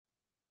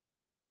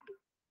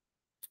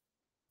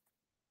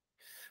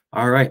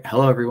All right,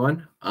 hello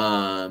everyone.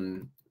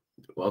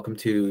 Welcome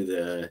to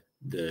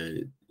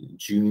the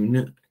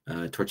June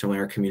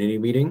Torch-MLIR community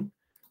meeting.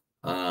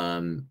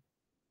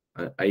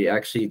 I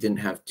actually didn't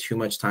have too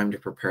much time to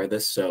prepare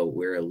this, so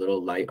we're a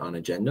little light on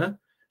agenda.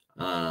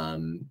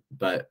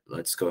 But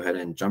let's go ahead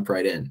and jump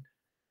right in.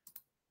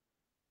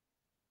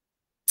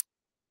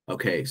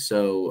 Okay,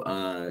 so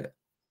I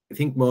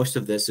think most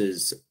of this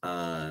is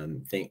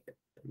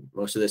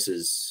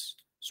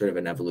sort of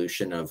an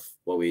evolution of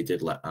what we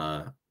did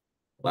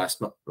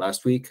last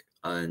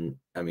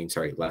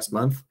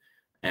month.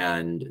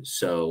 And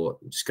so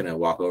I'm just going to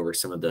walk over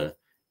some of the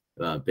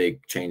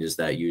big changes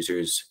that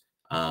users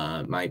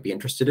might be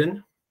interested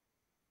in.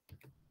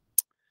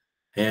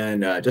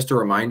 And just a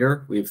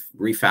reminder, we've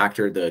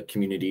refactored the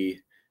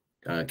community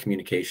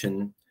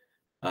communication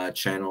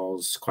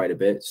channels quite a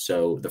bit.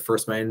 So the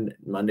first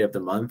Monday of the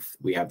month,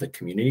 we have the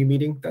community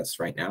meeting. That's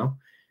right now.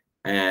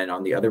 And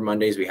on the other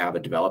Mondays, we have a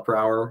developer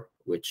hour,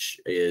 which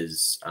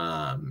is,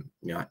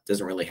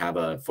 doesn't really have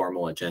a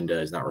formal agenda,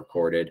 is not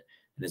recorded,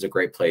 and is a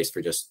great place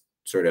for just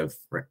sort of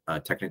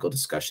technical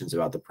discussions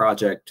about the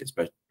project,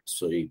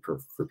 especially for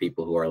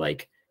people who are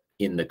like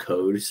in the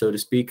code, so to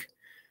speak.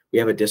 We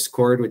have a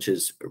Discord, which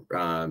is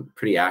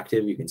pretty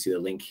active. You can see the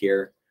link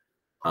here.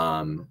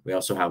 We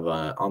also have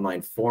an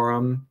online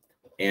forum,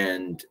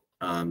 and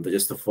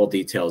just the full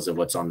details of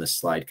what's on this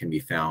slide can be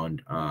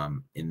found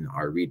in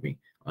our README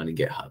on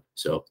GitHub.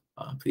 So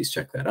please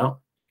check that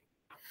out.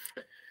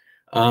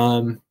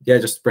 Yeah,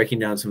 just breaking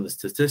down some of the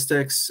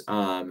statistics.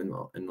 In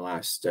the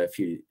last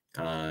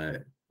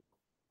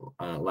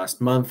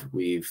last month,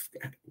 we've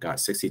got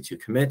 62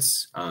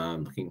 commits,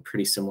 looking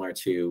pretty similar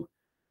to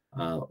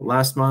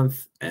last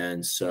month.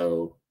 And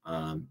so,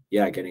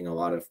 yeah, getting a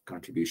lot of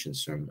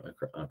contributions from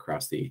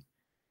across the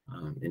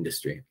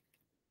industry.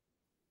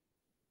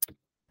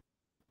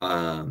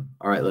 All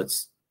right,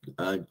 let's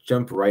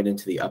jump right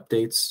into the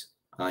updates.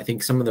 I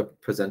think some of the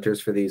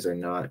presenters for these are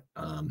not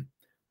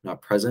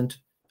present.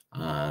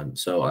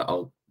 So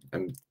I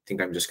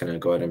think I'm just going to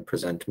go ahead and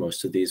present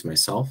most of these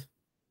myself.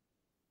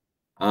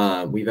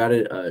 We've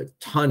added a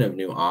ton of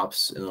new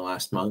ops in the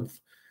last month.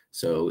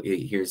 So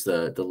here's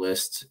the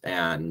list,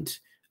 and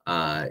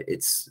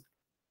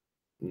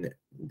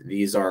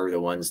these are the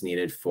ones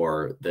needed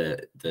for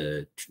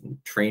the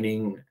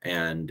training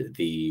and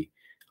the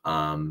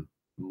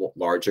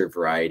larger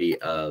variety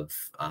of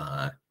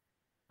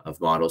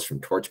models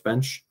from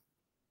Torchbench.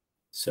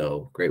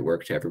 So great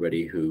work to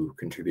everybody who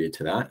contributed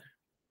to that.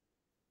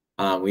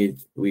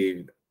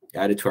 We've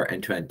added to our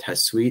end-to-end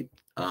test suite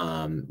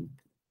some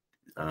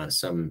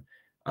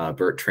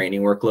BERT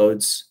training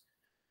workloads,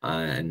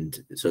 and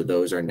so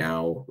those are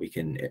now, we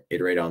can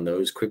iterate on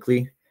those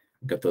quickly,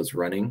 get those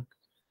running.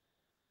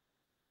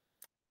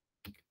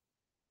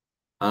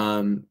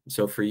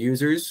 So for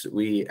users,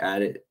 we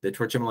added the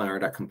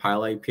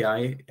Torch-MLIR.compile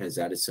API has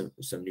added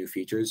some new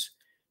features.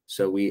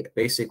 So we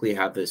basically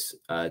have this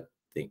type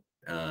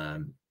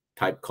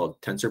called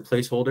tensor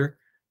placeholder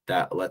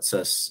that lets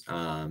us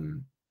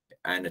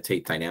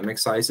annotate dynamic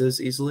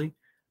sizes easily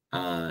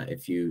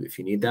if you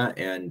need that,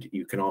 and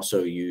you can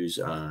also use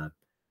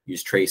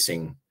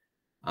tracing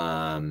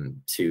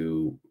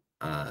to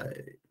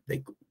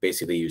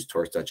basically use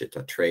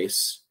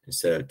torch.jit.trace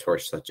instead of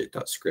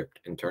torch.jit.script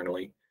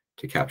internally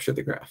to capture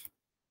the graph.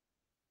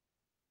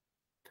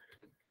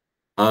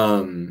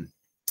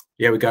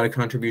 Yeah, we got a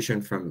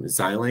contribution from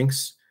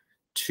Xilinx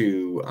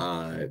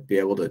to be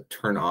able to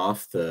turn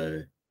off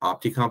the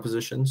op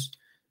decompositions.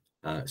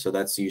 So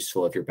that's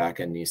useful if your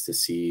backend needs to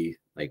see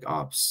like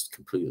ops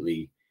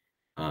completely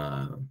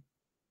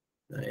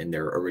in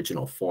their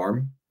original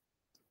form.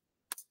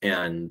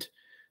 And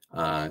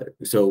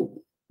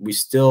so we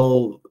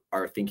still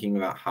are thinking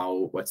about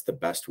what's the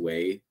best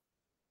way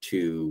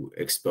to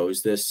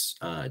expose this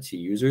to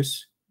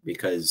users,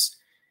 because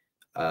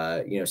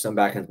some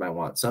backends might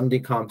want some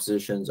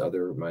decompositions,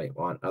 other might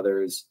want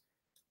others.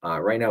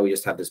 Right now we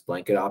just have this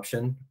blanket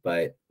option,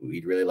 but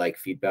we'd really like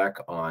feedback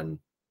on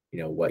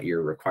what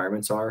your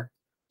requirements are.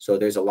 So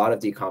there's a lot of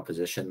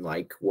decomposition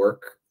like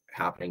work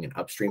happening in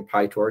upstream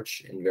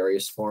PyTorch in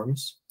various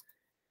forms,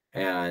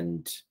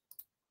 and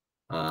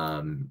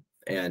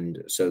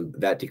so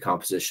that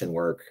decomposition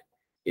work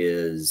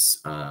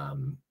is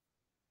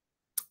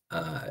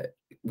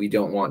we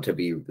don't want to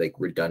be like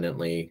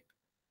redundantly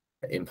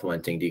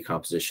implementing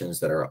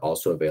decompositions that are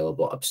also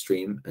available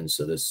upstream, and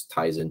so this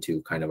ties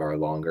into kind of our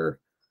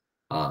longer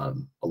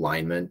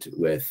alignment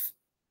with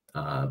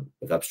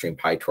upstream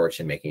PyTorch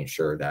and making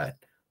sure that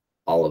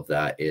all of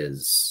that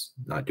is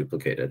not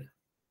duplicated.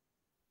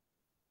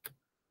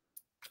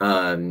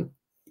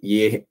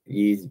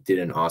 You did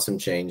an awesome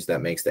change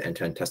that makes the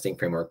end-to-end testing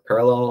framework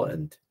parallel,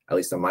 and at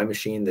least on my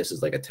machine, this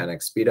is like a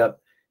 10x speed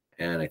up.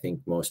 And I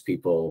think most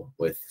people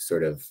with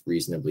sort of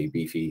reasonably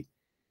beefy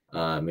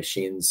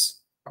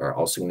machines are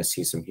also going to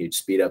see some huge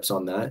speed ups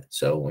on that.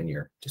 So when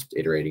you're just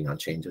iterating on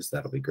changes,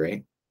 that'll be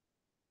great.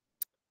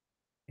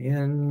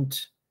 And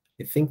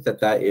I think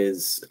that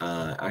is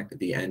at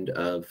the end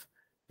of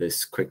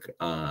this quick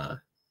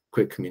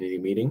community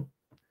meeting.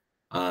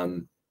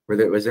 We're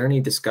Was there any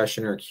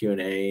discussion or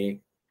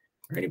Q&A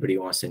or anybody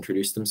who wants to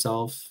introduce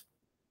themselves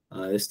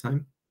this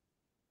time?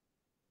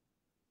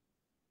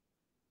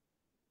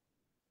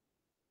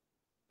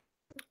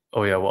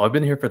 Oh yeah, well, I've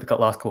been here for the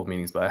last couple of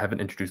meetings, but I haven't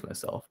introduced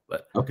myself.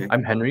 But Okay.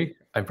 I'm Henry.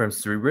 I'm from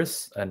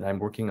Cerebrus, and I'm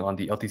working on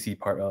the LTC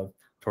part of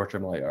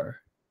Torch-MLIR.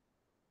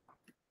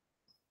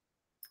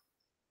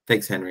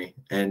 Thanks, Henry.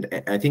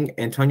 And I think,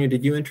 Antonio,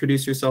 did you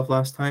introduce yourself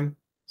last time?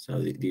 So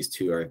these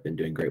two have been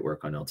doing great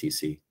work on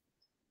LTC.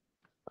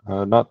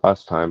 Not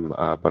last time,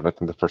 but I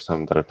think the first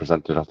time that I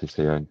presented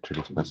LTC, I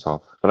introduced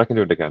myself. But I can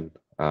do it again.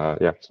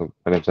 Yeah, so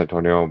my name's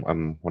Antonio.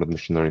 I'm one of the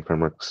machine learning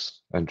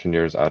frameworks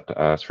engineers at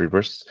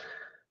Cerebrus.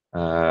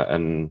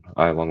 And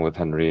I, along with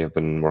Henry, have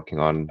been working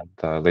on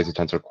the lazy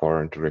tensor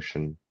core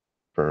integration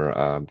for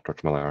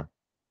Torch-MLIR.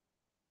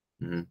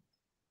 Mm-hmm.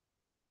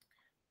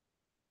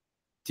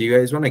 Do you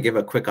guys want to give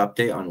a quick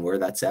update on where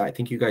that's at? I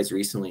think you guys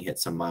recently hit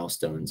some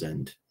milestones,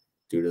 and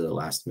due to the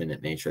last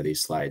minute nature of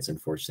these slides,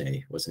 unfortunately,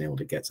 I wasn't able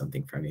to get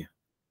something from you.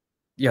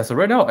 Yeah, so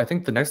right now, I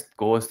think the next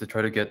goal is to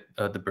try to get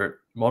the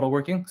BERT model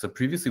working. So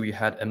previously we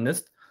had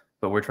MNIST,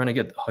 but we're trying to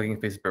get Hugging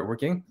Face BERT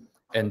working.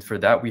 And for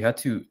that, we had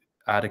to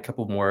add a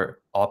couple more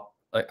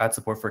add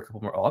support for a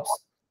couple more ops.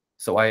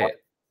 So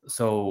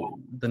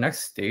the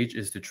next stage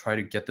is to try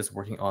to get this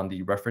working on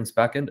the reference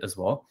backend as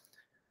well.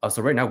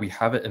 So right now we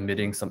have it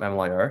emitting some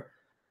MLIR.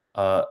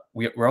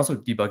 We're also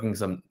debugging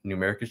some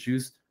numeric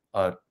issues.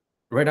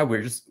 Right now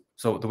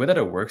so the way that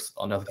it works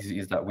on LTC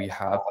is that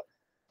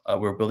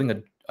we're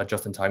building a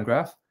just-in-time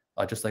graph,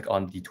 just like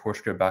on the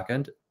TorchScript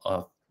backend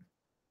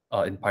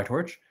in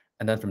PyTorch.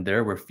 And then from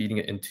there, we're feeding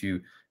it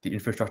into the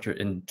infrastructure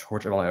in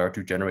Torch-MLIR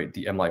to generate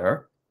the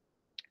MLIR.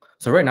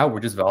 So right now, we're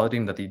just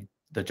validating that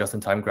the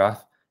just-in-time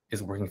graph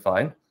is working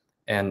fine.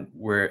 And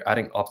we're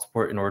adding op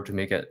support in order to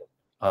make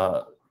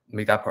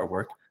that part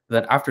work.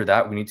 Then after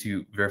that, we need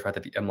to verify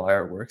that the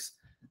MLIR works.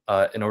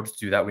 In order to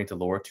do that, we need to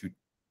lower to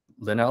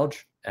linalg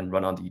and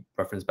run on the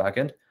reference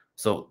backend.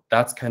 So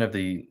that's kind of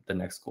the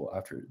next goal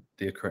after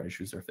the current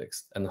issues are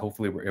fixed. And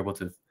hopefully we're able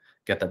to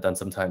get that done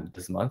sometime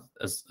this month,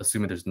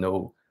 assuming there's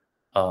no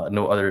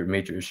other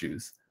major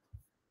issues.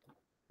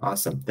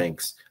 Awesome,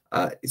 thanks.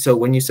 So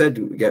when you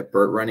said get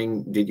BERT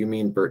running, did you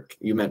mean BERT?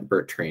 You meant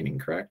BERT training,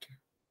 correct?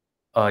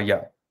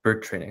 Yeah,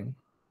 BERT training.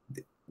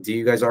 Do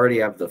you guys already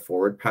have the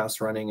forward pass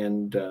running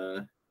and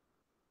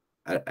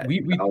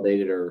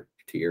validated or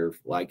to your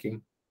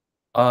liking?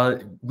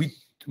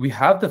 We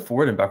have the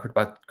forward and backward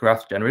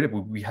graphs generated,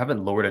 but we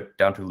haven't lowered it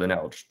down to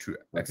linalg to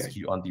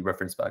execute on the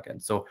reference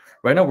backend. So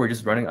right now we're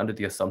just running under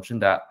the assumption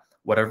that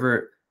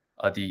whatever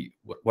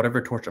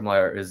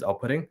Torch-MLIR is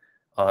outputting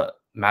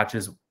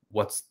matches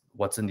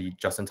what's in the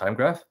just-in-time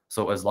graph.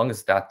 So as long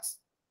as if that's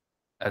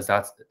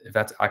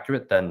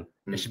accurate, then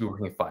it should be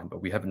working fine.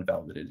 But we haven't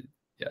validated it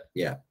yet.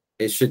 Yeah,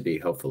 it should be,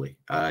 hopefully,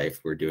 if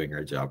we're doing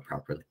our job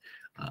properly.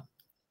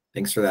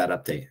 Thanks for that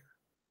update.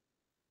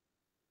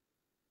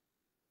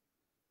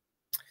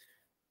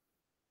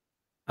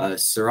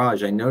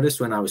 Suraj, I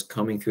noticed when I was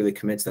combing through the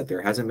commits that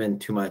there hasn't been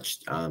too much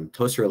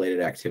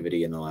Toast-related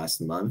activity in the last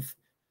month.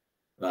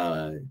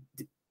 Do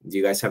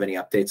you guys have any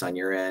updates on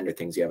your end or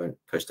things you haven't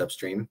pushed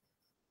upstream?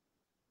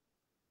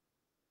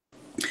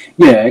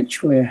 Yeah,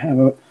 actually,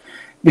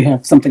 we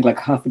have something like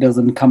half a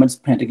dozen commits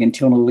pending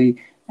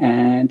internally,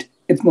 and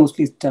it's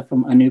mostly stuff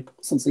from Anup,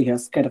 since he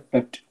has kind of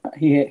left.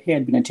 He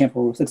had been a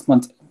temporary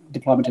 6-month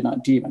deployment in our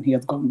team, and he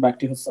has gone back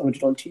to his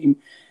original team.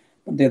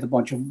 But there's a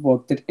bunch of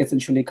work that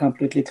essentially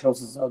completely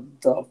closes out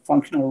the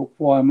functional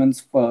requirements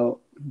for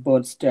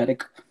BERT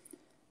static.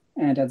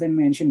 And as I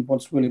mentioned,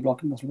 what's really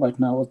blocking us right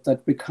now is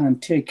that we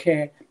can't take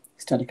a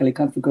statically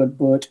configured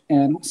BERT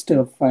and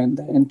still find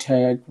the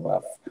entire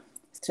graph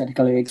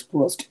statically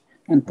expressed.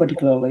 And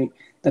particularly,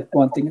 that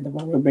one thing at the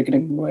very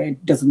beginning where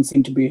it doesn't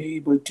seem to be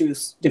able to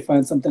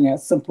define something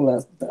as simple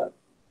as the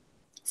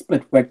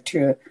split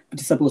vector,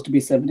 which is supposed to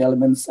be 7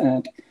 elements,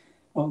 and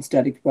all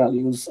static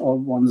values, all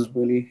ones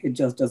really, it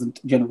just doesn't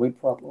generate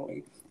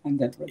properly, and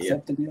that was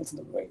something else in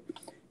the way.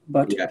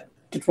 But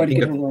to try to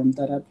get around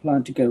that, I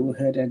plan to go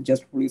ahead and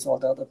just release all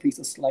the other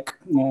pieces, like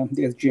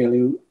there's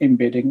JLU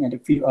embedding and a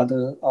few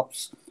other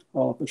ops,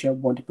 which I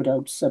want to put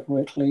out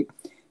separately,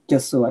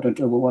 just so I don't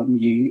overwhelm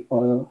you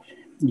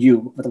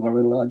with a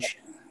very large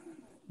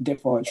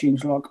def or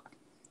changelog.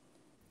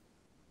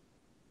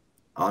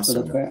 Awesome.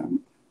 So that's where I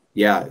am.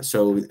 Yeah,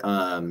 so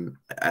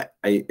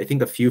I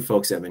think a few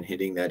folks have been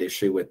hitting that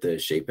issue with the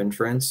shape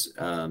inference,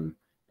 and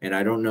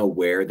I don't know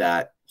where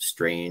that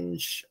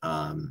strange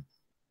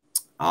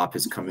op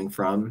is coming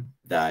from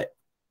that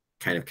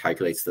kind of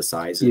calculates the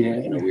size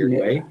in a weird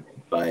way.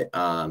 But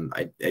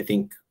I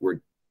think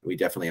we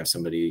definitely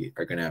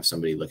are going to have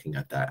somebody looking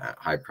at that at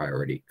high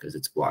priority because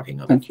it's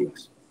blocking other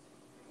queues.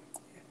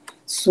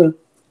 So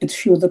it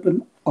shows up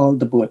in all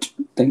the BERT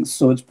things,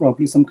 so it's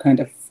probably some kind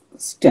of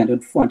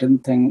standard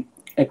front-end thing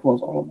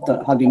across all of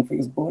the Hugging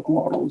Face BERT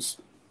models.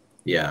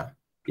 Yeah,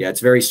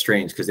 it's very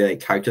strange because they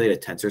calculate a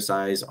tensor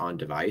size on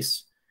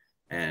device,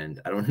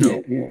 and I don't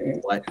know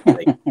what,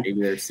 like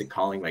maybe they're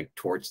calling like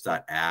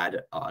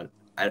torch.add on.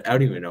 I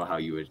don't even know how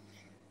you would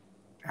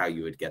how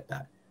you would get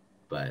that.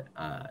 But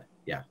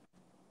yeah.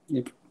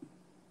 Yep.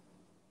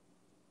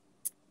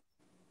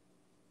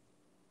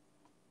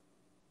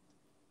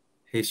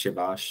 Hey,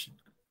 Shivash.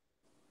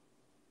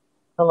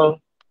 Hello.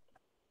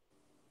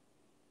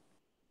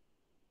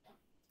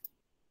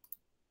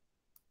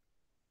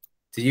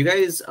 Did you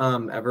guys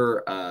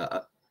ever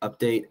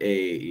update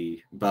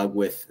a bug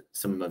with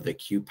some of the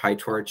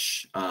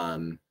PyTorch?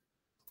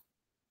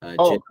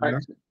 Oh,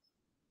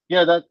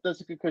 yeah,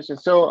 that's a good question.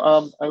 So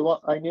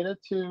I needed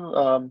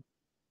to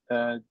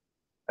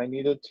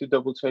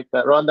double check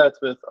that, run that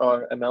with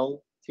our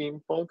ML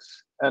team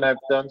folks, and I've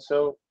done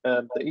so.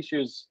 The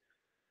issue is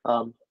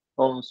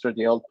almost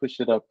ready. I'll push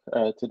it up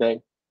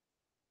today.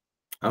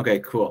 Okay,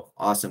 cool,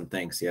 awesome,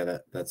 thanks. Yeah,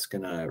 that's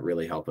gonna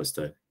really help us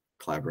to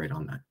collaborate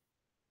on that.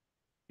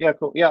 Yeah,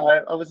 cool. Yeah,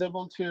 I was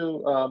able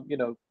to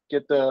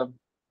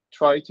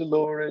try to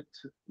lower it,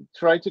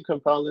 try to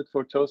compile it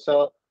for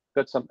TOSA,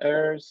 got some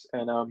errors,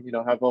 and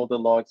have all the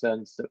logs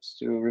and steps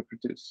to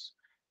reproduce,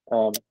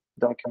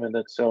 document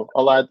it. So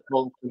I'll add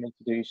all into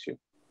the issue.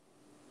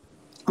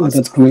 Oh,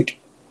 that's great.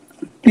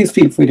 Please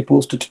feel free to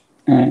post it,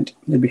 and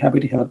we'll be happy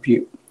to help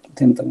you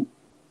with anything.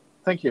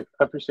 Thank you.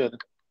 I appreciate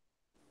it.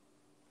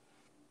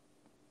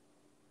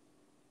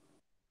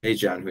 Hey,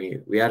 John,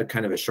 we had a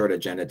kind of a short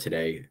agenda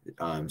today,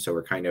 so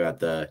we're kind of at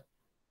the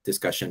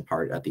discussion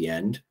part at the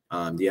end.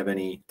 Do you have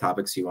any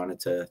topics you wanted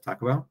to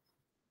talk about?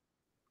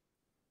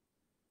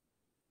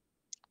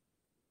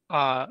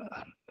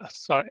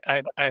 Sorry,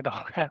 I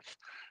don't have.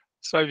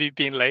 Sorry, we've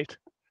been late.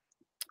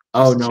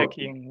 Oh, Just no.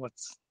 checking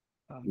what's.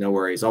 No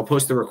worries. I'll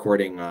post the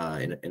recording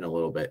in a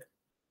little bit.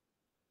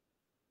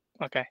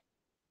 Okay.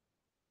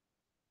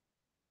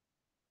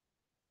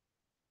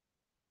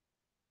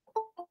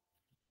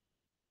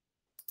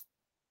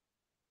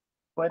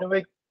 By the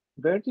way,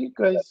 where do you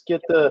guys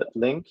get the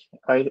link?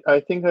 I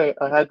think I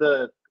had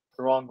the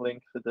wrong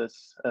link for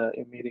this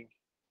meeting.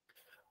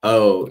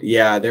 Oh,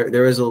 yeah,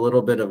 there was a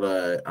little bit of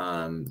a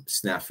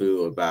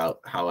snafu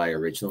about how I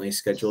originally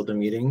scheduled the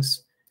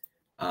meetings.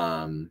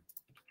 And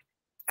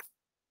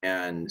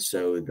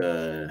so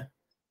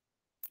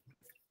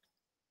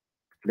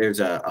there's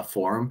a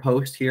forum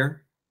post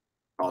here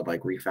called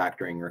like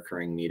refactoring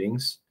recurring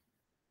meetings.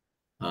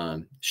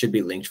 Should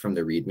be linked from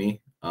the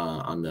README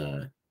on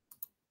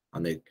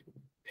the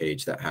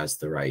page that has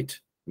the right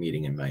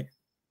meeting invite.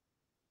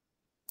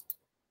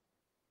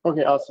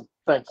 Okay, awesome.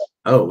 Thanks.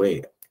 Oh,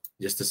 wait,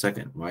 just a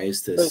second. Why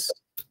is this?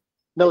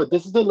 No,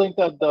 this is the link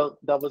that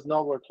was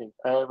not working.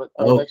 I was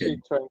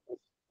actually trying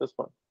this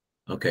one.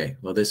 Okay,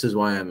 well, this is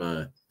why I'm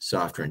a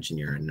software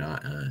engineer and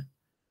not a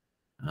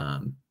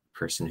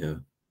person who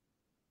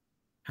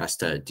has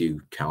to do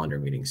calendar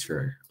meetings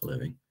for a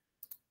living.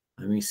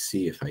 Let me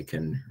see if I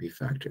can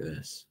refactor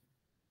this.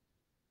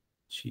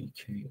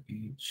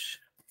 GKH.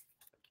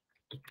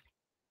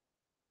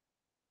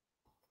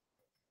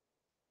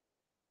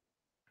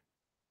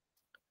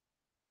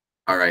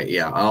 All right,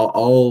 yeah,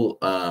 I'll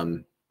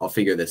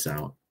figure this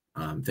out.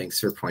 Thanks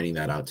for pointing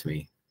that out to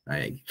me.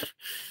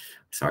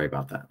 Sorry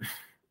about that.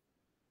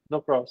 No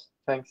problem.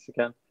 Thanks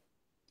again.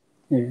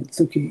 Yeah, it's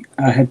okay.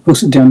 I had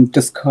posted down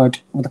Discord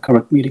with the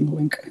correct meeting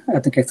link. I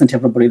think I sent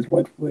everybody the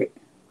right way.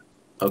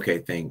 Okay,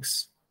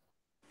 thanks.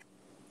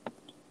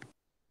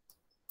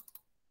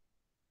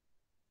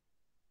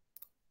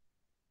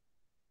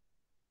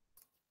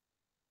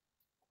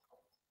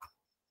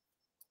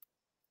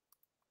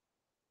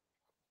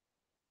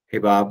 Hey,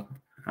 Bob,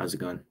 how's it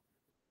going?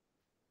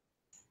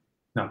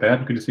 Not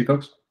bad. Good to see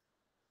folks.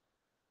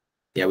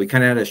 Yeah, we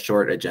kind of had a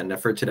short agenda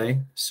for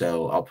today,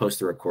 so I'll post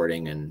the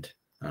recording and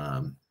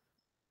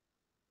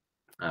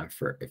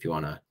for if you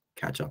want to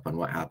catch up on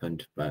what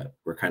happened, but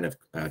we're kind of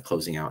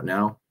closing out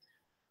now.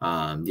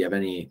 Do you have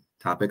any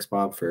topics,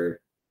 Bob,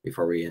 for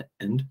before we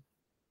end?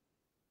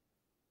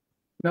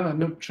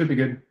 No, should be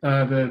good.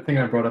 The thing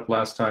I brought up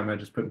last time, I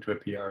just put into a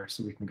PR,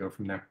 so we can go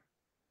from there.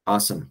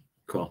 Awesome.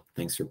 Cool.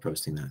 Thanks for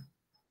posting that.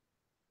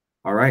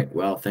 All right.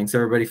 Well, thanks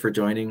everybody for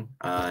joining.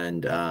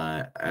 And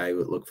I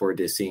would look forward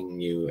to seeing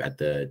you at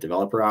the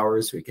developer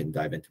hours. We can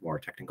dive into more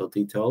technical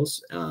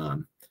details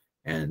and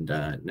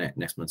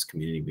next month's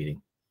community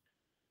meeting.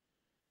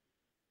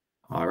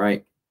 All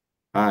right.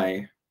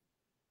 Bye.